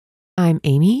I'm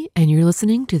Amy, and you're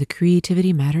listening to the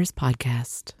Creativity Matters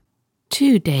podcast.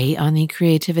 Today on the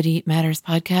Creativity Matters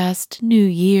podcast, New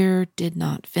Year did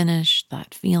not finish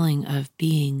that feeling of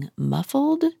being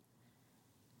muffled,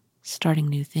 starting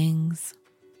new things.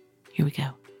 Here we go.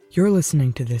 You're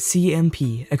listening to the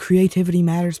CMP, a Creativity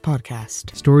Matters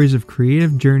podcast. Stories of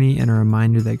creative journey and a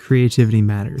reminder that creativity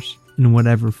matters in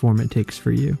whatever form it takes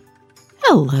for you.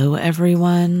 Hello,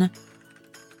 everyone.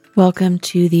 Welcome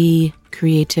to the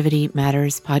Creativity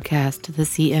Matters podcast, the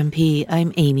CMP.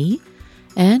 I'm Amy,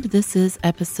 and this is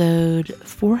episode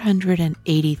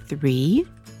 483,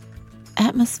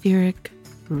 Atmospheric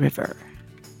River.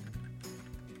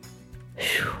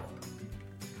 Whew.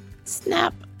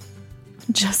 Snap.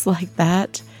 Just like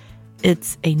that,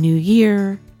 it's a new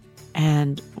year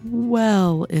and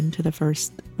well into the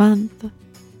first month.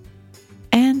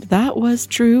 And that was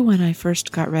true when I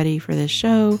first got ready for this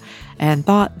show and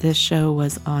thought this show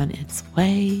was on its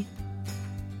way.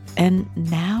 And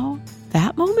now,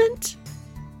 that moment?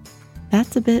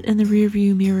 That's a bit in the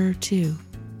rearview mirror too.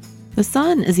 The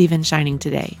sun is even shining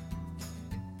today.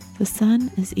 The sun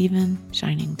is even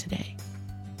shining today.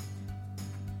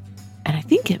 And I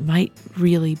think it might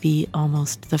really be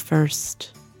almost the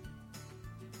first,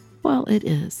 well, it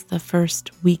is the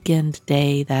first weekend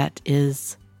day that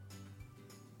is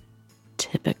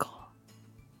typical.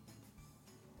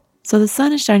 So the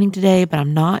sun is shining today, but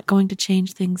I'm not going to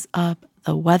change things up.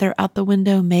 The weather out the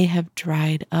window may have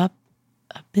dried up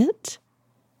a bit,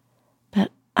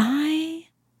 but I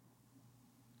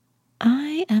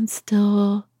am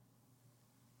still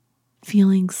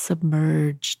feeling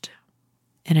submerged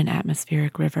in an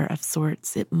atmospheric river of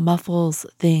sorts. It muffles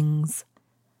things.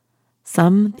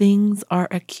 Some things are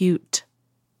acute.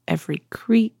 Every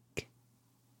creak,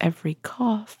 every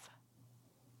cough,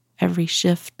 every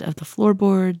shift of the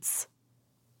floorboards.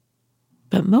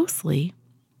 But mostly,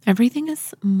 everything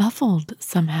is muffled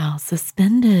somehow,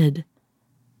 suspended,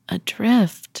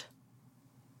 adrift.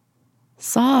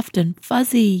 Soft and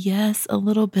fuzzy, yes, a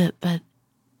little bit, but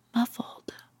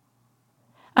muffled.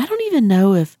 I don't even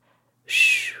know if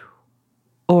shh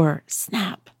or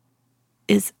snap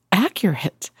is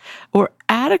accurate or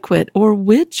adequate, or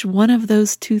which one of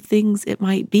those two things it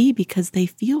might be, because they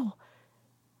feel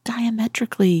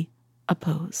diametrically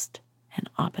opposed and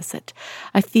opposite.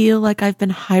 I feel like I've been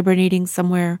hibernating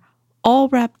somewhere, all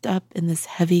wrapped up in this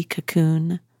heavy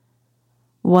cocoon,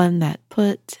 one that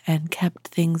put and kept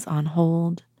things on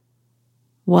hold,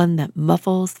 one that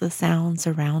muffles the sounds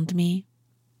around me.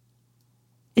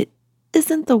 It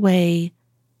isn't the way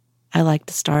I like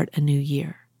to start a new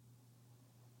year.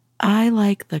 I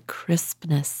like the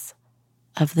crispness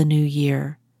of the new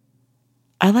year.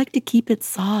 I like to keep it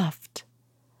soft,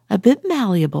 a bit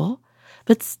malleable,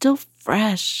 but still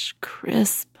fresh,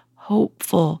 crisp,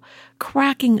 hopeful,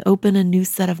 cracking open a new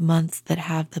set of months that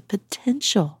have the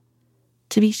potential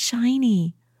to be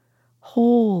shiny,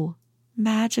 whole,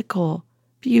 magical,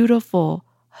 beautiful,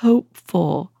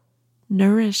 hopeful,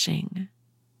 nourishing.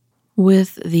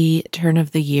 With the turn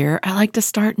of the year, I like to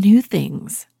start new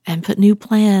things and put new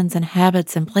plans and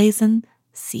habits in place and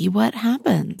see what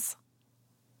happens.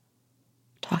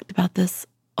 Talked about this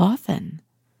often.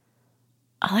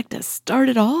 I like to start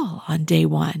it all on day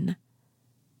one.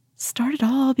 Start it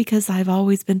all because I've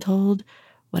always been told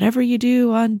whatever you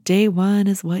do on day one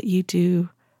is what you do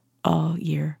all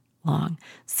year long.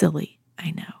 Silly,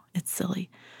 I know, it's silly.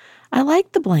 I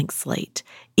like the blank slate,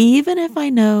 even if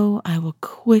I know I will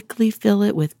quickly fill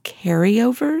it with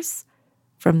carryovers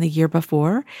from the year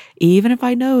before, even if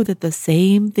I know that the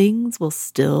same things will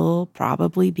still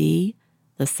probably be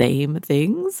the same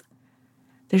things.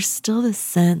 There's still this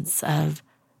sense of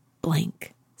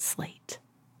blank slate.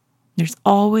 There's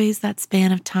always that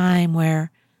span of time where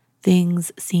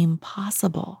things seem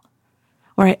possible,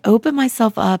 where I open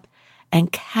myself up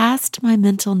and cast my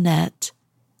mental net,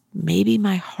 maybe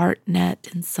my heart net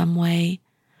in some way.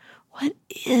 What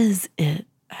is it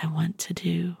I want to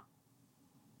do?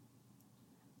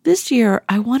 This year,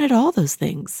 I wanted all those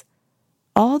things,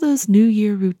 all those New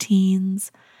Year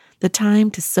routines, the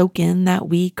time to soak in that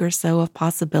week or so of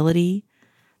possibility,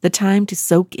 the time to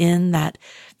soak in that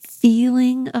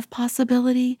feeling of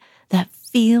possibility, that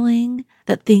feeling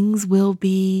that things will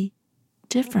be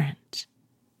different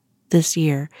this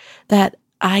year, that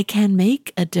I can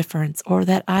make a difference, or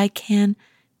that I can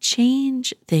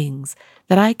change things,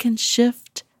 that I can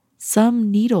shift some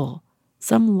needle,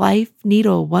 some life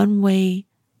needle one way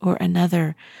or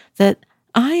another, that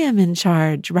I am in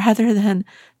charge rather than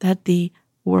that the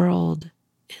world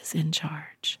is in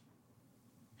charge.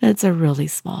 It's a really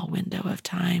small window of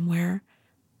time where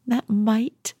that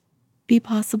might be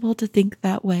possible to think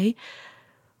that way.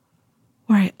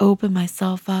 where I open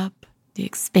myself up, the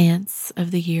expanse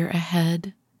of the year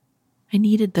ahead. I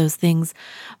needed those things,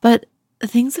 but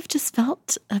things have just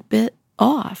felt a bit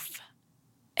off.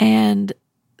 And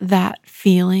that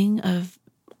feeling of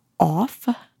off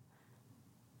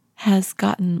has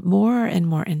gotten more and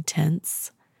more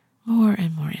intense, more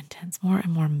and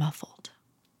more muffled.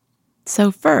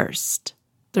 So first,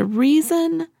 the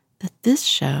reason that this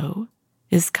show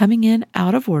is coming in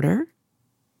out of order,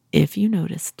 if you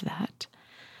noticed that,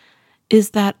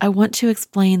 is that I want to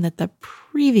explain that the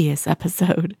previous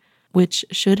episode, which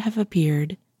should have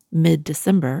appeared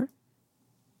mid-December,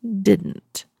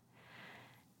 didn't.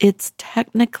 It's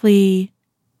technically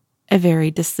a very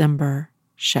December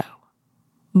show,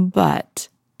 but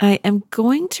I am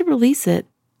going to release it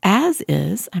as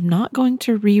is. I'm not going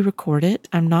to re-record it.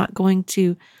 I'm not going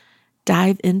to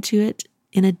dive into it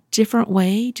in a different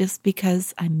way just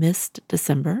because I missed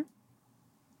December.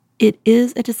 It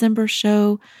is a December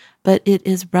show, but it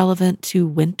is relevant to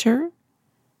winter,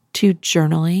 to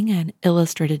journaling and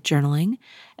illustrated journaling,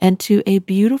 and to a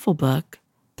beautiful book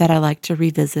that I like to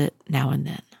revisit now and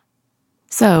then.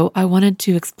 So I wanted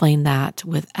to explain that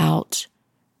without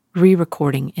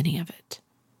re-recording any of it.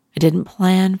 I didn't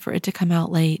plan for it to come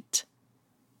out late.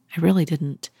 I really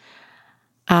didn't.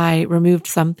 I removed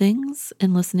some things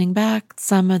in listening back,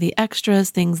 some of the extras,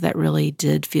 things that really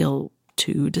did feel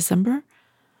too December.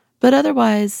 But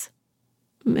otherwise,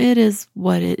 it is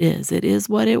what it is. It is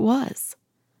what it was.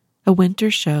 A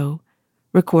winter show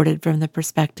recorded from the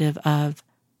perspective of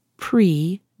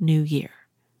pre-New Year.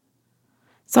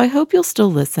 So I hope you'll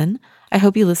still listen. I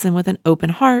hope you listen with an open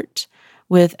heart,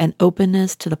 with an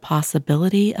openness to the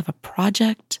possibility of a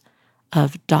project,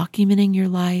 of documenting your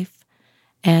life,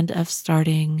 and of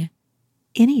starting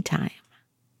anytime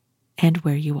and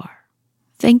where you are.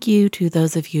 Thank you to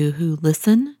those of you who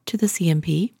listen to the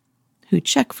CMP, who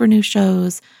check for new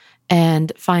shows,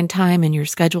 and find time in your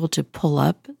schedule to pull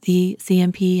up the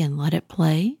CMP and let it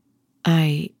play.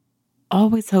 I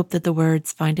always hope that the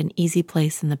words find an easy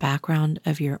place in the background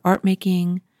of your art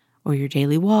making or your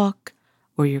daily walk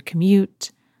or your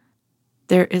commute.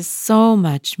 There is so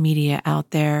much media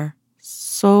out there,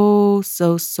 so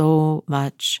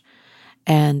much,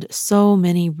 and so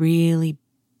many really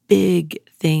big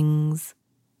things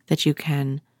that you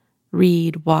can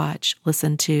read, watch,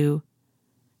 listen to.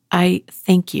 I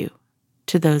thank you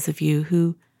to those of you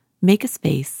who make a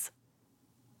space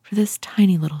for this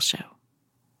tiny little show.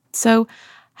 So,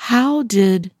 how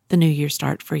did the new year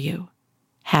start for you?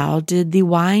 How did the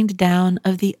wind down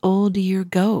of the old year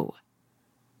go?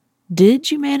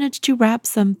 Did you manage to wrap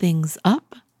some things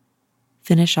up?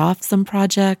 Finish off some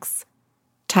projects?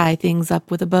 Tie things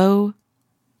up with a bow?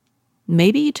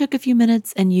 Maybe you took a few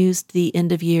minutes and used the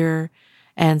end of year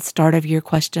and start of year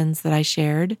questions that I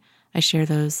shared. I share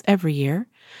those every year.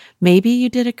 Maybe you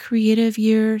did a creative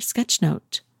year sketch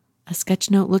note, a sketch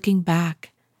note looking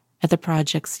back at the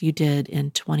projects you did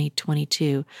in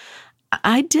 2022.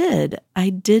 I did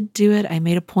do it. I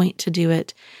made a point to do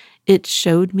it. It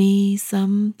showed me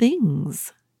some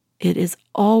things. It is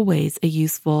always a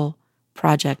useful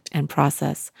project and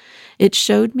process. It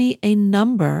showed me a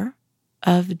number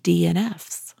of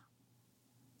DNFs.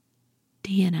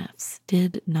 DNFs,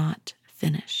 did not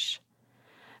finish.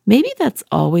 Maybe that's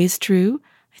always true.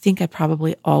 I think I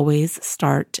probably always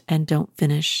start and don't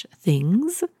finish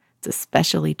things. It's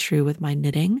especially true with my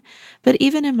knitting. But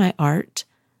even in my art,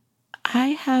 I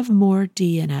have more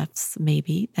DNFs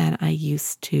maybe than I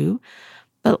used to.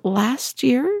 But last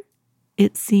year,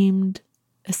 it seemed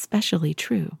especially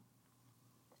true.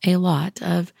 A lot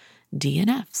of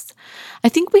DNFs. I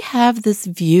think we have this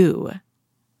view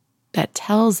that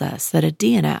tells us that a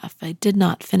DNF, I did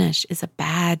not finish, is a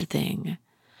bad thing,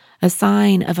 a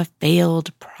sign of a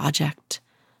failed project,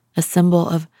 a symbol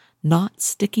of not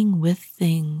sticking with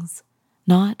things,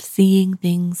 not seeing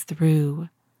things through,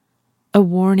 a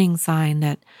warning sign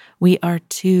that we are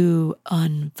too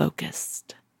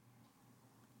unfocused.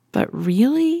 But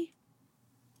really,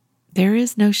 there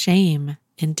is no shame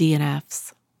in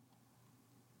DNFs.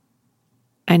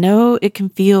 I know it can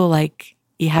feel like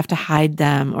you have to hide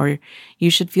them or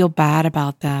you should feel bad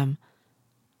about them,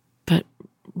 but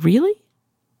really?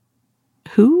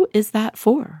 Who is that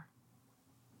for?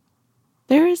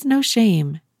 There is no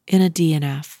shame in a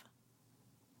DNF.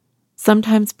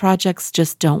 Sometimes projects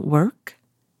just don't work,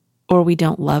 or we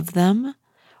don't love them,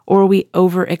 or we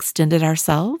overextended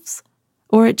ourselves,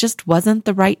 or it just wasn't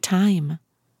the right time,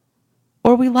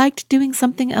 or we liked doing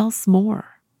something else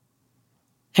more.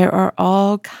 There are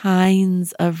all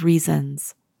kinds of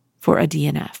reasons for a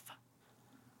DNF.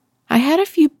 I had a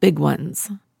few big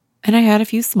ones. And I had a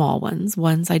few small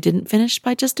ones I didn't finish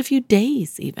by just a few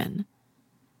days even.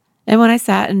 And when I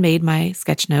sat and made my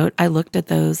sketch note, I looked at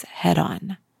those head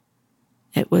on.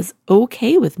 It was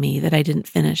okay with me that I didn't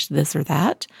finish this or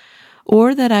that,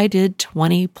 or that I did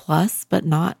 20 plus but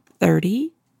not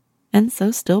 30, and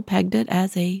so still pegged it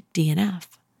as a DNF.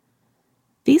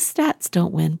 These stats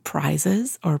don't win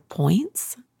prizes or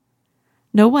points.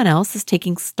 No one else is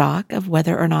taking stock of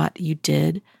whether or not you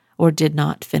did or did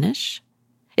not finish.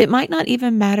 It might not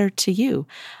even matter to you.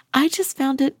 I just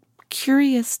found it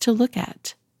curious to look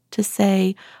at, to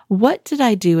say, what did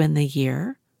I do in the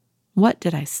year? What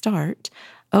did I start?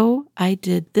 Oh, I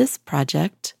did this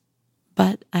project,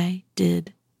 but I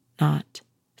did not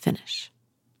finish.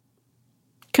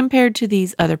 Compared to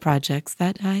these other projects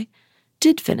that I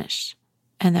did finish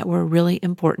and that were really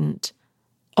important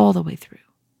all the way through.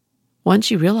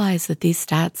 Once you realize that these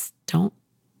stats don't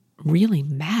really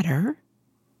matter,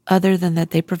 other than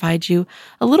that they provide you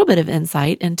a little bit of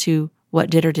insight into what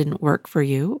did or didn't work for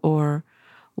you, or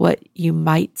what you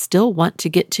might still want to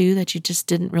get to that you just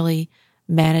didn't really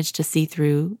manage to see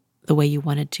through the way you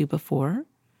wanted to before.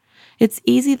 It's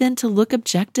easy then to look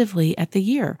objectively at the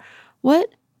year.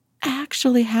 What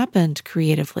actually happened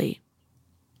creatively?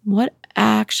 What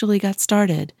actually got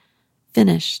started,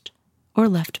 finished, or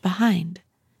left behind?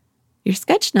 Your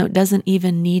sketch note doesn't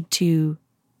even need to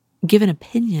give an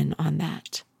opinion on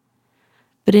that.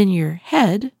 But in your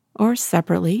head, or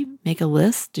separately, make a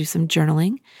list, do some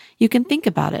journaling, you can think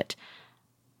about it.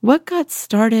 What got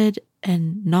started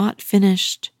and not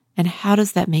finished, and how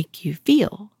does that make you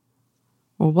feel?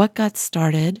 Or what got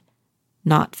started,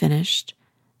 not finished,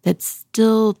 that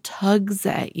still tugs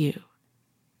at you?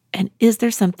 And is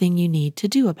there something you need to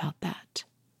do about that?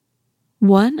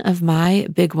 One of my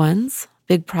big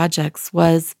projects,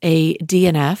 was a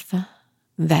DNF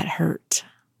that hurt.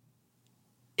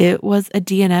 It was a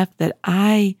DNF that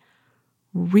I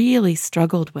really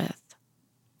struggled with.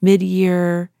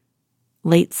 Mid-year,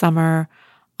 late summer,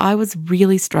 I was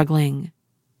really struggling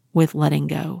with letting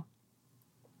go.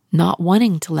 Not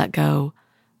wanting to let go,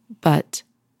 but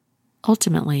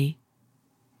ultimately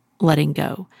letting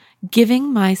go.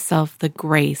 Giving myself the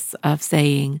grace of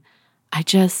saying, I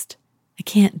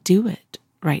can't do it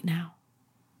right now.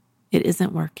 It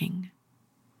isn't working.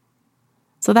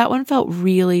 So that one felt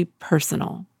really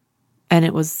personal, and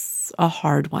it was a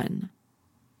hard one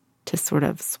to sort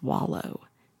of swallow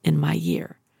in my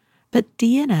year. But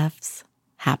DNFs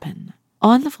happen.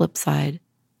 On the flip side,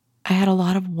 I had a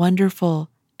lot of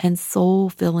wonderful and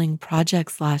soul-filling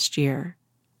projects last year.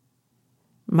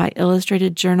 My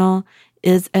illustrated journal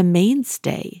is a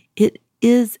mainstay. It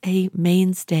is a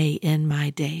mainstay in my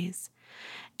days.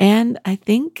 And I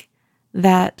think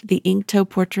that the Inktober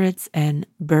portraits and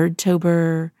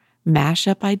Birdtober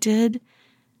mashup I did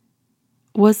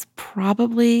was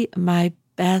probably my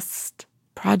best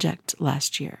project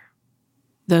last year.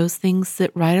 Those things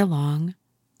sit right along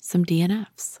some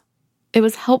DNFs. It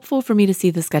was helpful for me to see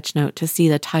the sketch note, to see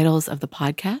the titles of the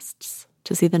podcasts,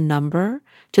 to see the number,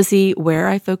 to see where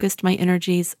I focused my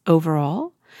energies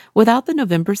overall. Without the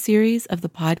November series of the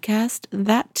podcast,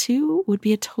 that too would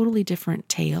be a totally different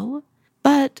tale.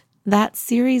 But that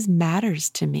series matters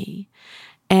to me.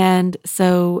 And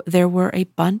so there were a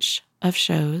bunch of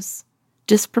shows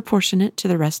disproportionate to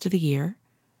the rest of the year,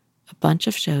 a bunch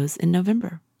of shows in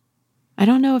November. I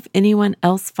don't know if anyone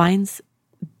else finds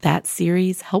that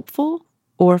series helpful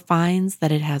or finds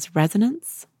that it has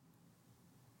resonance,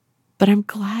 but I'm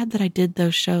glad that I did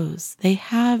those shows. They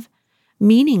have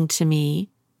meaning to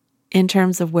me in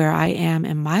terms of where I am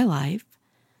in my life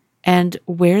and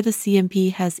where the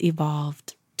CMP has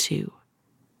evolved to.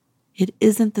 It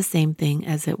isn't the same thing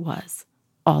as it was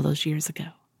all those years ago.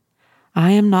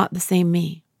 I am not the same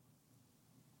me.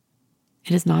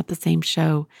 It is not the same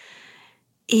show.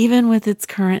 Even with its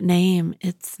current name,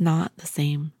 it's not the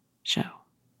same show.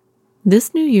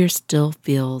 This new year still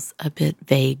feels a bit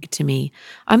vague to me.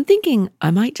 I'm thinking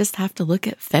I might just have to look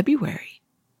at February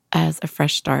as a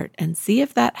fresh start and see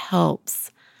if that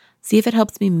helps. See if it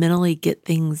helps me mentally get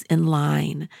things in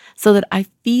line so that I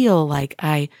feel like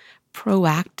I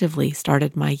proactively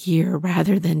started my year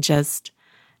rather than just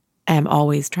am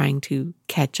always trying to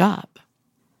catch up.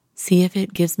 See if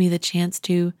it gives me the chance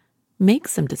to make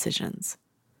some decisions.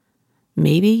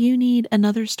 Maybe you need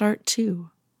another start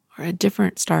too, or a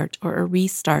different start or a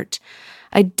restart.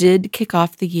 I did kick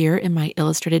off the year in my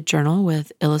illustrated journal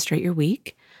with Illustrate Your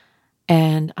Week,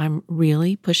 and I'm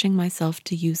really pushing myself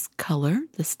to use color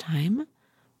this time,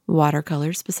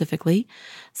 watercolor specifically.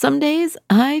 Some days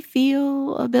I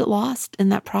feel a bit lost in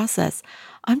that process.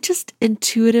 I'm just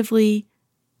intuitively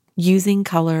using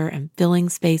color and filling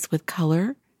space with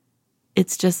color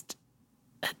It's just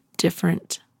a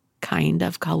different kind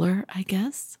of color, I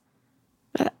guess.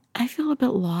 But I feel a bit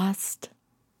lost.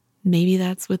 Maybe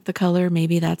that's with the color.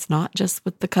 Maybe that's not just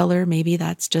with the color. Maybe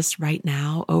that's just right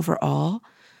now overall.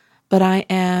 But I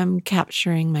am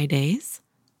capturing my days,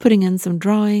 putting in some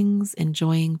drawings,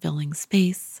 enjoying filling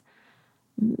space,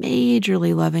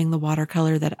 majorly loving the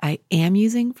watercolor that I am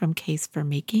using from Case for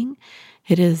Making.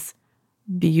 It is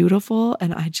beautiful,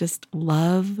 and I just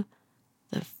love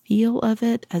the feel of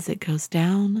it as it goes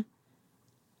down.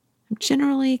 I'm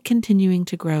generally continuing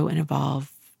to grow and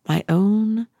evolve my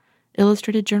own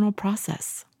illustrated journal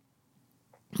process.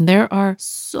 There are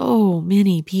so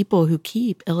many people who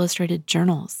keep illustrated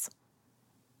journals.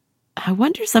 I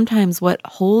wonder sometimes what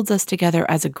holds us together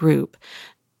as a group,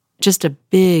 just a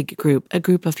big group, a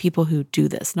group of people who do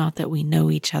this, not that we know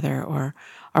each other or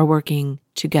are working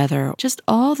together, just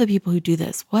all the people who do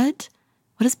this. What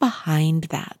is behind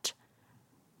that?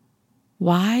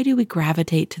 Why do we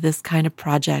gravitate to this kind of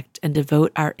project and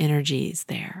devote our energies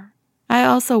there? I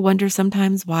also wonder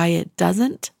sometimes why it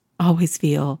doesn't always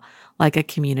feel like a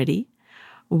community,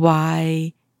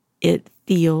 why it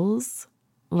feels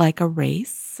like a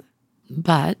race,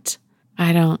 but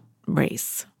I don't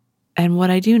race. And what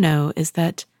I do know is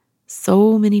that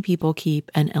so many people keep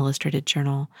an illustrated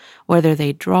journal, whether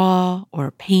they draw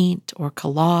or paint or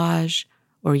collage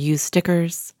or use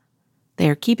stickers. They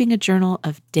are keeping a journal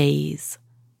of days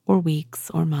or weeks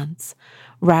or months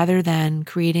rather than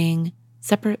creating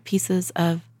separate pieces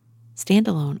of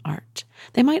standalone art.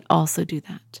 They might also do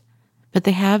that, but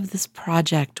they have this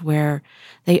project where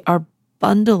they are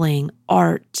bundling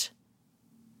art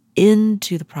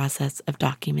into the process of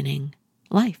documenting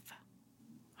life.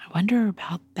 I wonder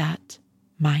about that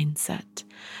mindset.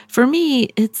 For me,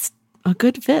 it's a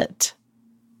good fit.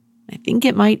 I think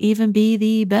it might even be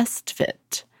the best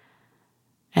fit.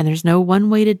 And there's no one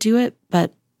way to do it,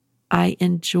 but I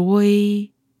enjoy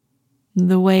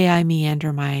the way I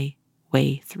meander my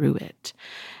way through it.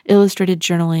 Illustrated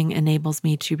journaling enables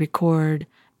me to record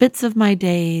bits of my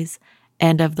days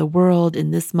and of the world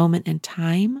in this moment in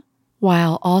time,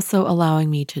 while also allowing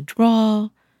me to draw,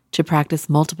 to practice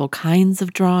multiple kinds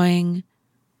of drawing,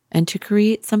 and to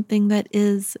create something that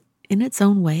is, in its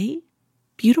own way,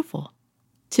 beautiful.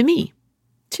 To me,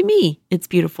 it's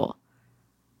beautiful.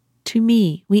 To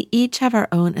me, we each have our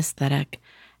own aesthetic,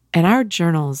 and our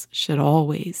journals should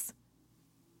always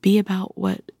be about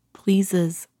what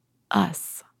pleases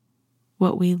us,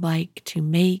 what we like to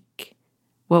make,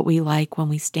 what we like when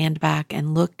we stand back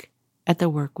and look at the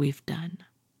work we've done.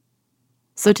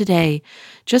 So today,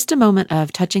 just a moment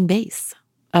of touching base,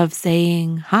 of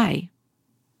saying hi,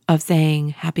 of saying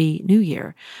Happy New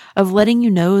Year, of letting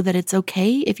you know that it's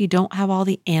okay if you don't have all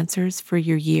the answers for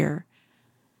your year.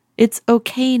 It's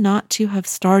okay not to have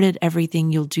started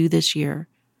everything you'll do this year,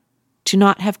 to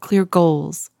not have clear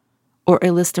goals or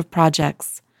a list of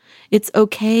projects. It's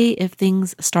okay if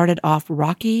things started off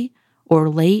rocky or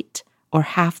late or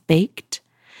half-baked.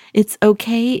 It's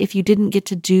okay if you didn't get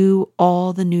to do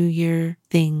all the New Year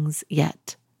things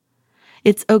yet.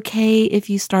 It's okay if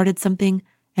you started something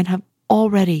and have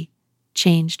already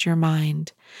changed your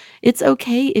mind. It's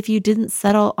okay if you didn't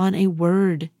settle on a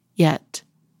word yet.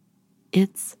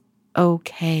 It's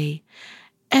okay.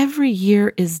 Every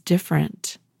year is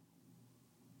different.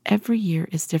 Every year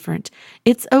is different.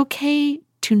 It's okay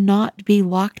to not be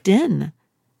locked in,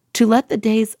 to let the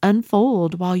days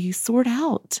unfold while you sort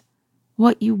out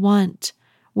what you want,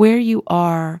 where you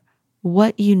are,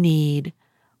 what you need,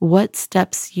 what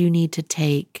steps you need to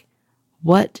take,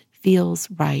 what feels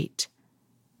right,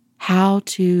 how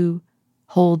to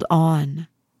hold on,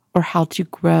 or how to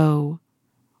grow,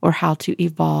 or how to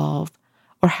evolve,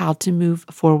 or how to move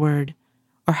forward,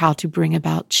 or how to bring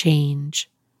about change,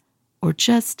 or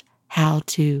just how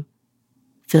to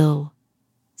fill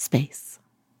space.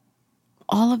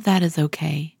 All of that is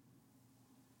okay.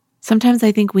 Sometimes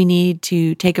I think we need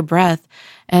to take a breath,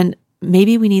 and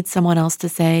maybe we need someone else to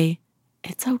say,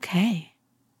 it's okay.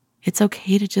 It's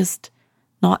okay to just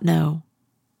not know.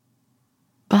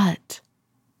 But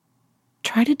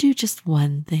try to do just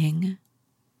one thing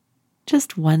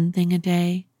a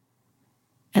day,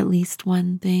 at least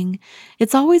one thing.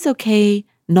 It's always okay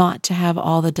not to have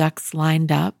all the ducks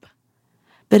lined up,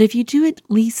 but if you do at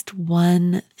least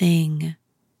one thing,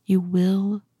 you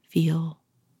will feel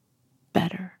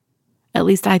better. At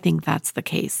least I think that's the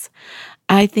case.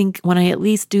 I think when I at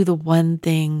least do the one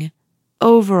thing,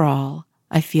 overall,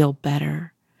 I feel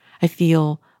better. I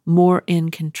feel more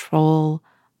in control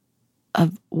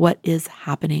of what is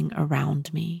happening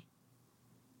around me.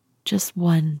 Just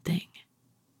one thing.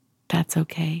 That's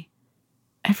okay.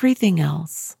 Everything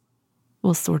else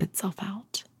will sort itself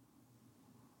out.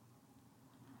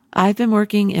 I've been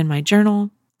working in my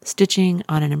journal, stitching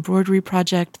on an embroidery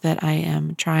project that I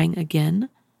am trying again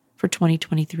for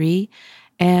 2023,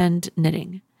 and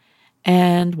knitting,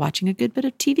 and watching a good bit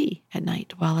of TV at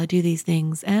night while I do these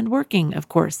things, and working, of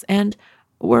course, and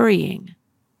worrying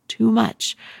too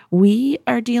much. We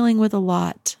are dealing with a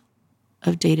lot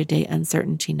of day-to-day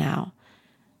uncertainty now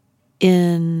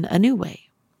in a new way.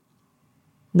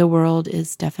 The world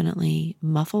is definitely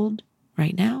muffled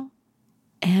right now,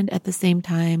 and at the same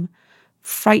time,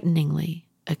 frighteningly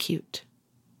acute.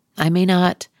 I may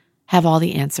not have all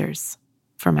the answers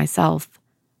for myself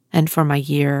and for my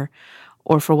year,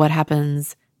 or for what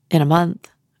happens in a month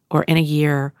or in a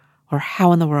year, or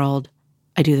how in the world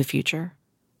I do the future.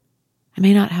 I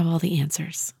may not have all the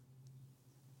answers,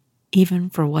 even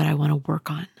for what I want to work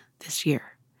on this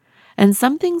year. And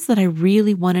some things that I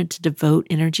really wanted to devote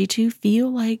energy to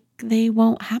feel like they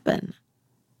won't happen.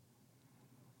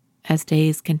 As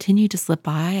days continue to slip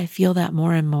by, I feel that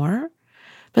more and more.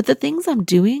 But the things I'm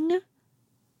doing,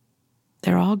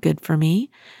 they're all good for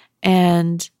me.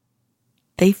 And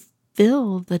they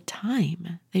fill the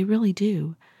time. They really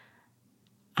do.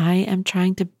 I am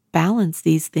trying to balance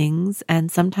these things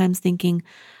and sometimes thinking,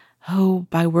 oh,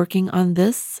 by working on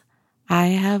this, I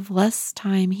have less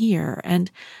time here. And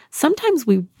sometimes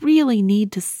we really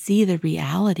need to see the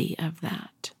reality of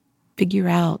that, figure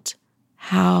out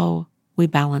how we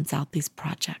balance out these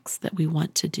projects that we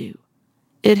want to do.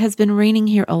 It has been raining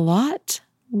here a lot,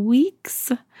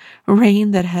 weeks,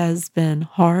 rain that has been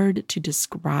hard to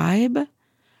describe,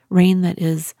 rain that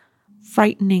is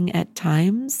frightening at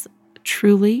times,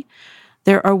 truly.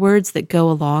 There are words that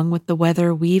go along with the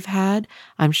weather we've had.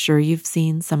 I'm sure you've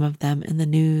seen some of them in the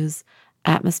news.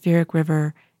 Atmospheric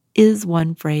river is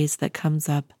one phrase that comes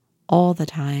up all the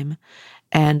time.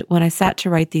 And when I sat to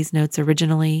write these notes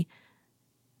originally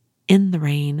in the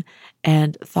rain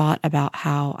and thought about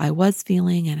how I was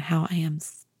feeling and how I am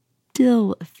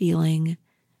still feeling,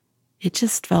 it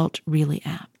just felt really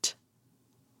apt.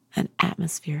 An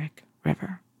atmospheric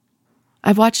river.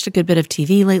 I've watched a good bit of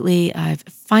TV lately. I've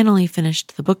finally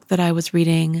finished the book that I was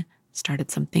reading,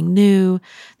 started something new.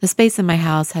 The space in my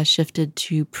house has shifted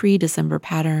to pre-December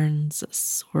patterns,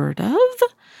 sort of.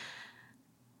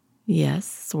 Yes,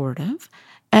 sort of.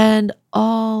 And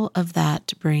all of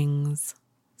that brings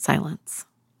silence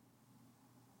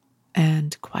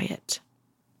and quiet.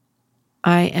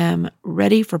 I am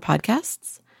ready for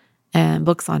podcasts and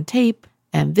books on tape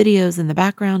and videos in the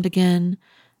background again.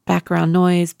 Background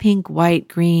noise, pink, white,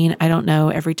 green. I don't know.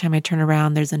 Every time I turn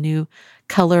around, there's a new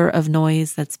color of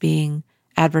noise that's being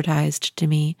advertised to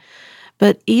me.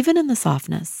 But even in the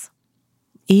softness,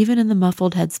 even in the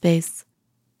muffled headspace,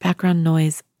 background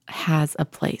noise has a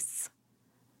place.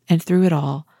 And through it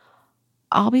all,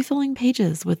 I'll be filling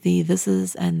pages with the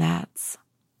thises and that's,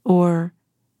 or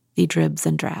the dribs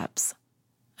and drabs,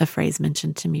 a phrase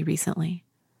mentioned to me recently.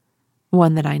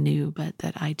 One that I knew, but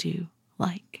that I do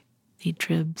like. The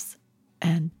dribs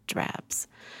and drabs.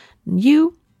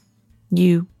 You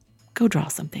go draw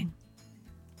something.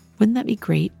 Wouldn't that be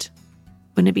great?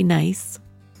 Wouldn't it be nice?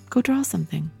 Go draw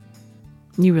something.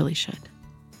 You really should.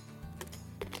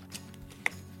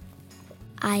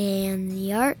 I am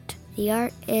the art. The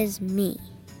art is me.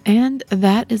 And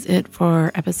that is it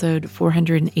for episode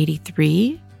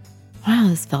 483. Wow,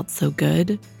 this felt so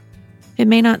good. It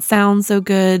may not sound so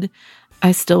good.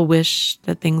 I still wish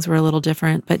that things were a little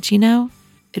different, but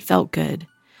it felt good.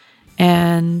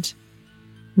 And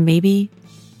maybe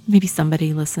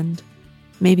somebody listened.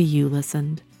 Maybe you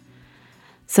listened.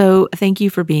 So thank you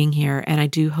for being here. And I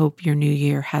do hope your new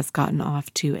year has gotten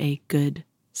off to a good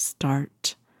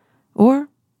start. Or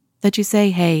that you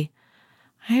say, hey,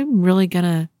 I'm really going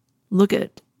to look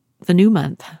at the new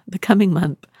month, the coming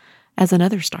month, as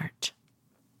another start.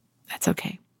 That's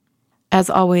okay. As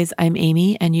always, I'm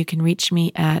Amy, and you can reach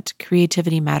me at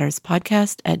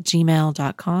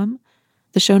creativitymatterspodcast@gmail.com.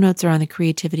 The show notes are on the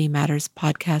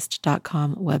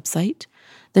creativitymatterspodcast.com website.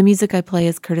 The music I play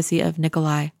is courtesy of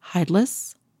Nikolai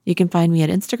Heideless. You can find me at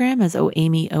Instagram as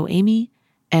OAmyOAmy,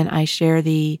 and I share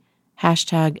the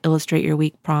hashtag Illustrate Your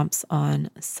Week prompts on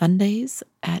Sundays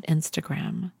at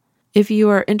Instagram. If you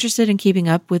are interested in keeping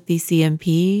up with the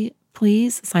CMP,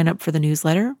 please sign up for the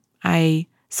newsletter. I,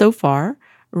 so far,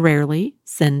 rarely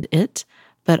send it,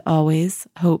 but always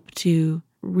hope to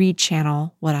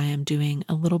rechannel what I am doing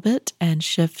a little bit and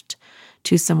shift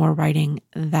to some more writing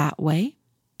that way.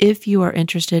 If you are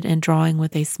interested in drawing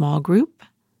with a small group,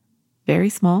 very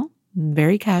small,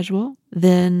 very casual,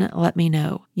 then let me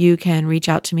know. You can reach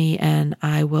out to me and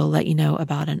I will let you know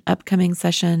about an upcoming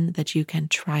session that you can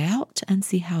try out and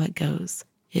see how it goes.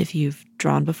 If you've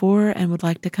drawn before and would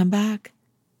like to come back,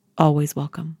 always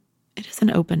welcome. It is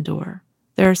an open door.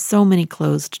 There are so many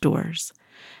closed doors,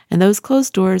 and those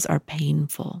closed doors are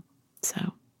painful.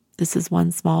 So this is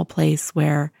one small place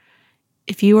where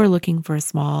if you are looking for a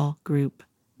small group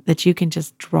that you can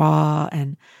just draw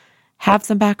and have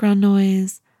some background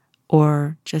noise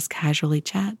or just casually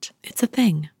chat, it's a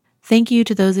thing. Thank you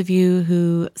to those of you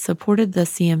who supported the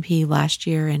CMP last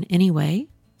year in any way,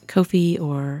 Ko-fi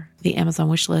or the Amazon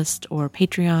wishlist or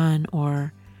Patreon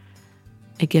or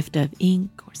a gift of ink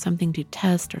or something to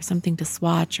test or something to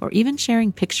swatch, or even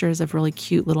sharing pictures of really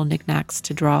cute little knickknacks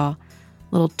to draw,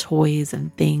 little toys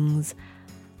and things.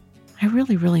 I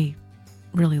really, really,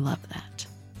 really love that.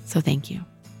 So thank you.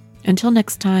 Until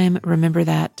next time, remember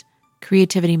that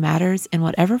creativity matters in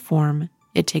whatever form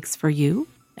it takes for you,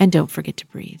 and don't forget to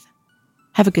breathe.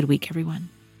 Have a good week, everyone.